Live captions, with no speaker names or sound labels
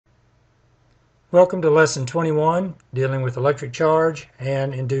Welcome to Lesson 21, dealing with electric charge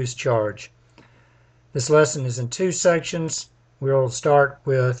and induced charge. This lesson is in two sections. We'll start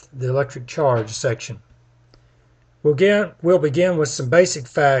with the electric charge section. We'll begin with some basic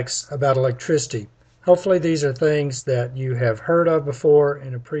facts about electricity. Hopefully these are things that you have heard of before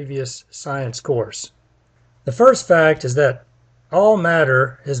in a previous science course. The first fact is that all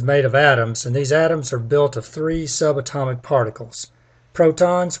matter is made of atoms, and these atoms are built of three subatomic particles.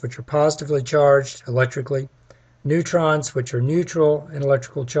 Protons, which are positively charged electrically, neutrons, which are neutral in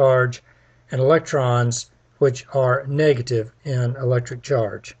electrical charge, and electrons, which are negative in electric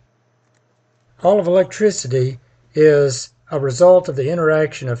charge. All of electricity is a result of the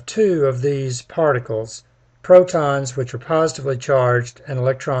interaction of two of these particles, protons, which are positively charged, and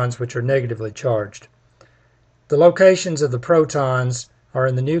electrons, which are negatively charged. The locations of the protons are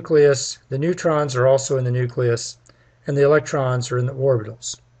in the nucleus, the neutrons are also in the nucleus, and the electrons are in the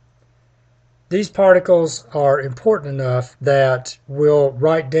orbitals. These particles are important enough that we'll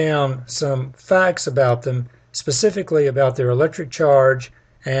write down some facts about them, specifically about their electric charge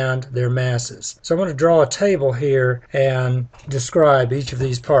and their masses. So I'm going to draw a table here and describe each of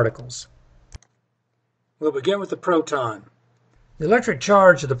these particles. We'll begin with the proton. The electric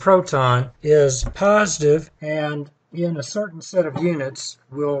charge of the proton is positive, and in a certain set of units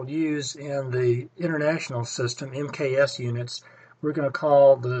we'll use in the international system, MKS units, we're going to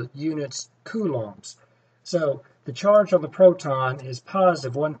call the units coulombs. So the charge on the proton is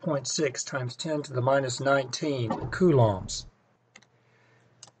positive 1.6 times 10 to the minus 19 coulombs.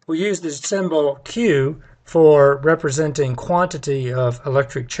 We use the symbol Q for representing quantity of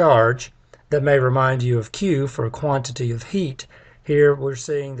electric charge. That may remind you of Q for quantity of heat. Here we're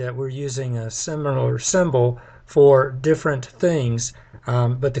seeing that we're using a similar symbol for different things,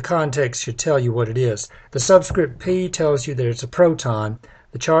 but the context should tell you what it is. The subscript P tells you that it's a proton.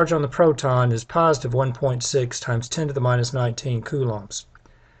 The charge on the proton is positive 1.6 times 10 to the minus 19 coulombs.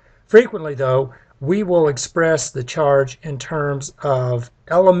 Frequently, though, we will express the charge in terms of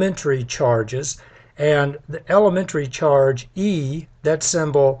elementary charges, and the elementary charge E, that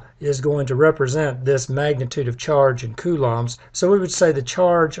symbol is going to represent this magnitude of charge in coulombs. So we would say the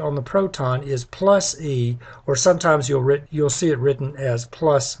charge on the proton is plus E, or sometimes you'll see it written as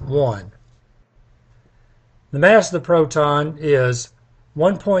plus 1. The mass of the proton is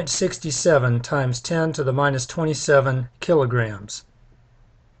 1.67 times 10 to the minus 27 kilograms.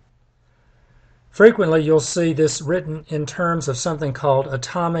 Frequently you'll see this written in terms of something called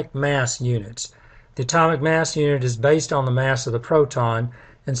atomic mass units. The atomic mass unit is based on the mass of the proton,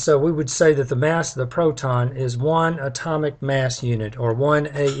 and so we would say that the mass of the proton is 1 atomic mass unit, or 1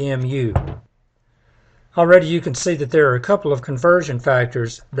 AMU. Already you can see that there are a couple of conversion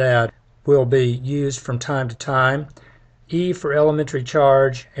factors that will be used from time to time. E for elementary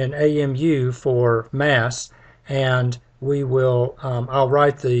charge and AMU for mass, and we will, I'll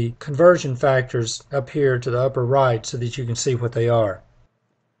write the conversion factors up here to the upper right so that you can see what they are.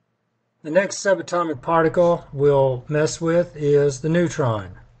 The next subatomic particle we'll mess with is the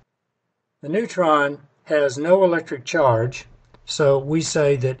neutron. The neutron has no electric charge, so we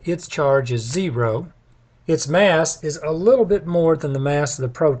say that its charge is 0. Its mass is a little bit more than the mass of the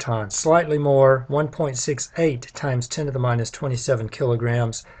proton, slightly more, 1.68 times 10 to the minus 27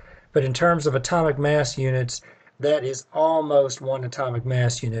 kilograms, but in terms of atomic mass units, that is almost 1 atomic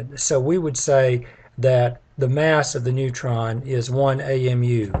mass unit. So we would say that the mass of the neutron is 1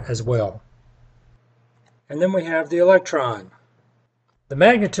 AMU as well. And then we have the electron. The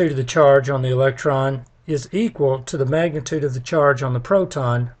magnitude of the charge on the electron is equal to the magnitude of the charge on the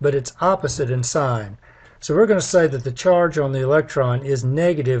proton, but it's opposite in sign. So we're going to say that the charge on the electron is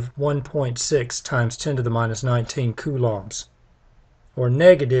negative 1.6 times 10 to the minus 19 coulombs, or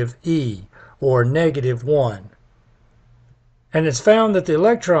negative E, or negative 1. And it's found that the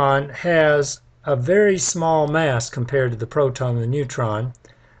electron has a very small mass compared to the proton and the neutron.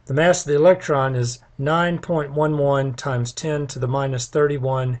 The mass of the electron is 9.11 times 10 to the minus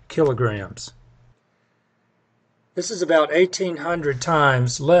 31 kilograms. This is about 1,800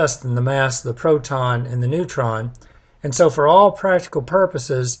 times less than the mass of the proton and the neutron, and so for all practical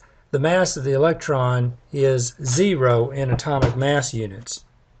purposes, the mass of the electron is 0 in atomic mass units.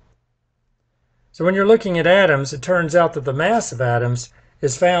 So when you're looking at atoms, it turns out that the mass of atoms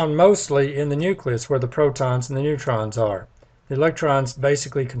is found mostly in the nucleus where the protons and the neutrons are. The electrons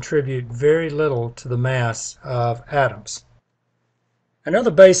basically contribute very little to the mass of atoms. Another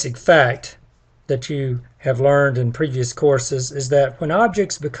basic fact that you have learned in previous courses is that when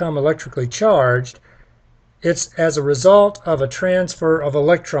objects become electrically charged, it's as a result of a transfer of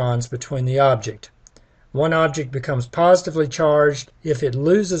electrons between the object. One object becomes positively charged if it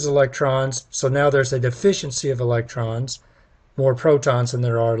loses electrons, so now there's a deficiency of electrons, more protons than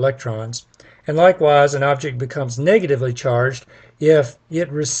there are electrons. And likewise, an object becomes negatively charged if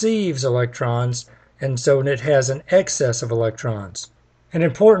it receives electrons, and so it has an excess of electrons. An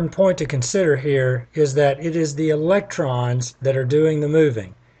important point to consider here is that it is the electrons that are doing the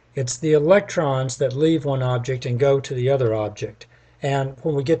moving. It's the electrons that leave one object and go to the other object. And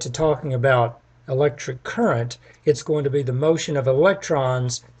when we get to talking about electric current, it's going to be the motion of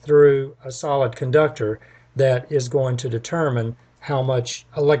electrons through a solid conductor that is going to determine how much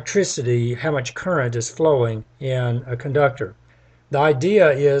electricity, how much current is flowing in a conductor. The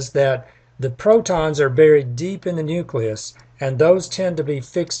idea is that the protons are buried deep in the nucleus, and those tend to be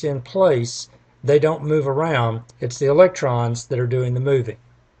fixed in place. They don't move around. It's the electrons that are doing the moving.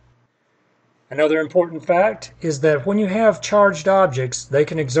 Another important fact is that when you have charged objects, they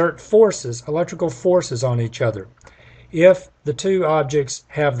can exert forces, electrical forces on each other. If the two objects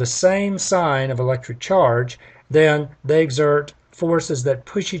have the same sign of electric charge, then they exert forces that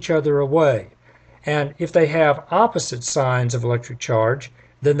push each other away. And if they have opposite signs of electric charge,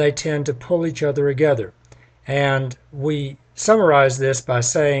 then they tend to pull each other together. And we summarize this by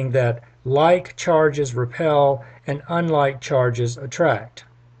saying that like charges repel and unlike charges attract.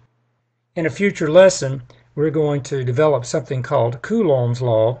 In a future lesson, we're going to develop something called Coulomb's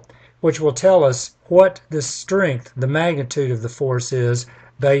law, which will tell us what the strength, the magnitude of the force is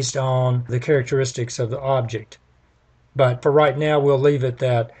based on the characteristics of the object. But for right now, we'll leave it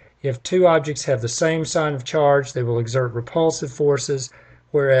that if two objects have the same sign of charge, they will exert repulsive forces,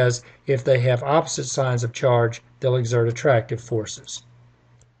 whereas if they have opposite signs of charge, they'll exert attractive forces.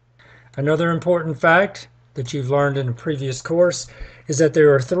 Another important fact that you've learned in a previous course is that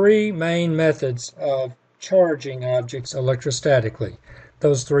there are three main methods of charging objects electrostatically.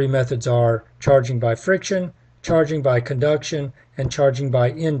 Those three methods are charging by friction, charging by conduction, and charging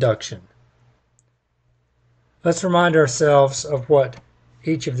by induction. Let's remind ourselves of what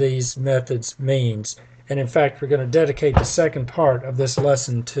each of these methods means. And in fact, we're going to dedicate the second part of this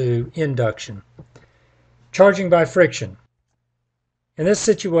lesson to induction. Charging by friction. In this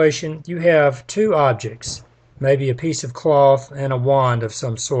situation, you have two objects, maybe a piece of cloth and a wand of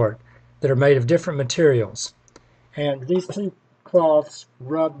some sort, that are made of different materials. And these two objects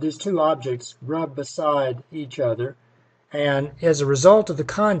rub beside each other, and as a result of the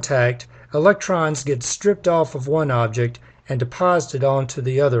contact, electrons get stripped off of one object and deposited onto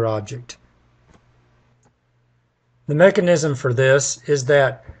the other object. The mechanism for this is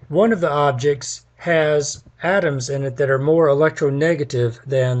that one of the objects has atoms in it that are more electronegative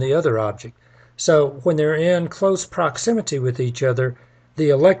than the other object. So when they're in close proximity with each other, the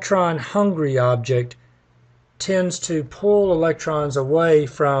electron-hungry object tends to pull electrons away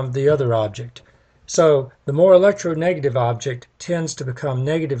from the other object. So the more electronegative object tends to become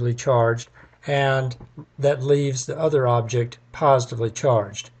negatively charged, and that leaves the other object positively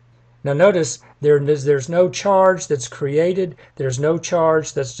charged. Now notice there's no charge that's created, there's no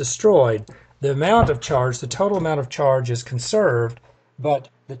charge that's destroyed. The amount of charge, the total amount of charge is conserved, but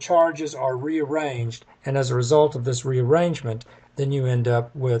the charges are rearranged, and as a result of this rearrangement, then you end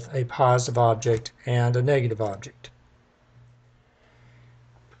up with a positive object and a negative object.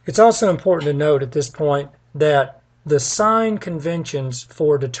 It's also important to note at this point that the sign conventions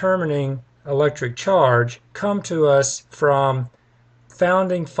for determining electric charge come to us from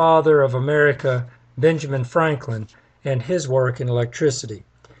founding father of America, Benjamin Franklin, and his work in electricity.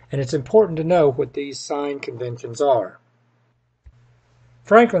 And it's important to know what these sign conventions are.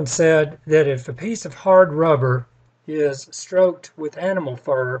 Franklin said that if a piece of hard rubber is stroked with animal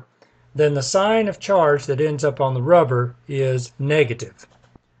fur, then the sign of charge that ends up on the rubber is negative.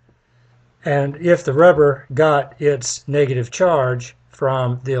 And if the rubber got its negative charge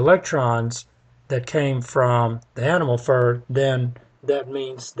from the electrons that came from the animal fur, then that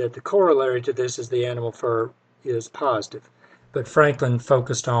means that the corollary to this is the animal fur is positive. But Franklin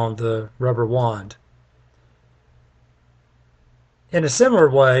focused on the rubber wand. In a similar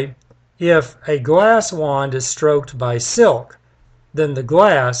way, if a glass wand is stroked by silk, then the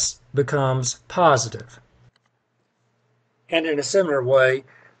glass becomes positive. And in a similar way,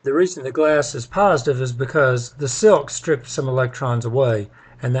 the reason the glass is positive is because the silk stripped some electrons away,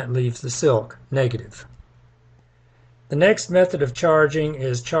 and that leaves the silk negative. The next method of charging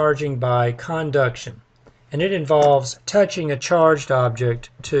is charging by conduction, and it involves touching a charged object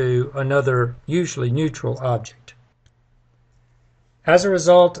to another, usually neutral object. As a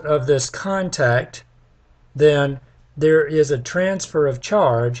result of this contact, then there is a transfer of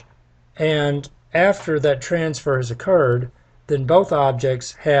charge, and after that transfer has occurred, then both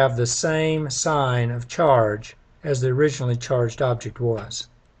objects have the same sign of charge as the originally charged object was.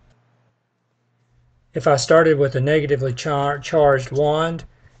 If I started with a negatively charged wand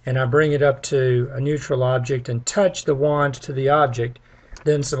and I bring it up to a neutral object and touch the wand to the object,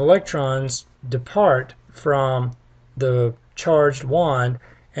 then some electrons depart from the charged wand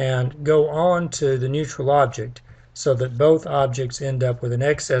and go on to the neutral object, so that both objects end up with an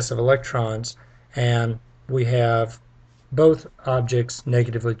excess of electrons and we have both objects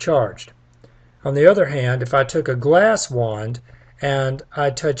negatively charged. On the other hand, if I took a glass wand and I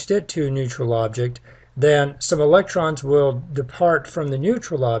touched it to a neutral object, then some electrons will depart from the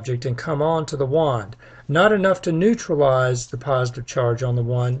neutral object and come on to the wand. Not enough to neutralize the positive charge on the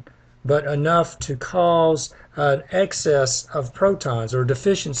wand, but enough to cause an excess of protons or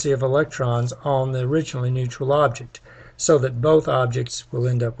deficiency of electrons on the originally neutral object, so that both objects will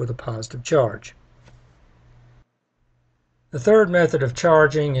end up with a positive charge. The third method of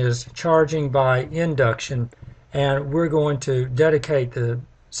charging is charging by induction, and we're going to dedicate the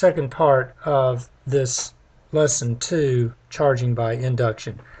second part of this lesson to charging by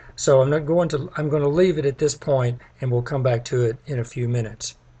induction. So I'm going to leave it at this point, and we'll come back to it in a few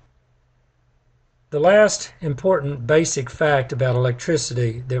minutes. The last important basic fact about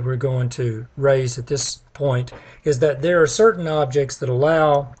electricity that we're going to raise at this point is that there are certain objects that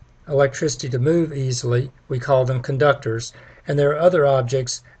allow electricity to move easily. We call them conductors. And there are other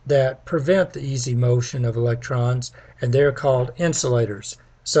objects that prevent the easy motion of electrons, and they're called insulators.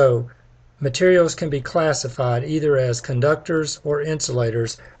 So materials can be classified either as conductors or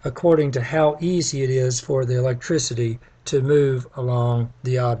insulators according to how easy it is for the electricity to move along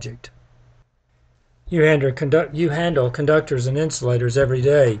the object. You handle conductors and insulators every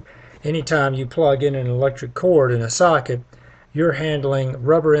day. Anytime you plug in an electric cord in a socket, you're handling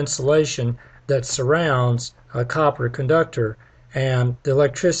rubber insulation that surrounds a copper conductor, and the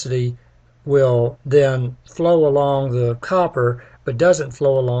electricity will then flow along the copper but doesn't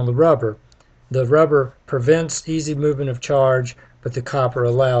flow along the rubber. The rubber prevents easy movement of charge, but the copper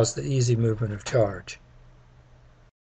allows the easy movement of charge.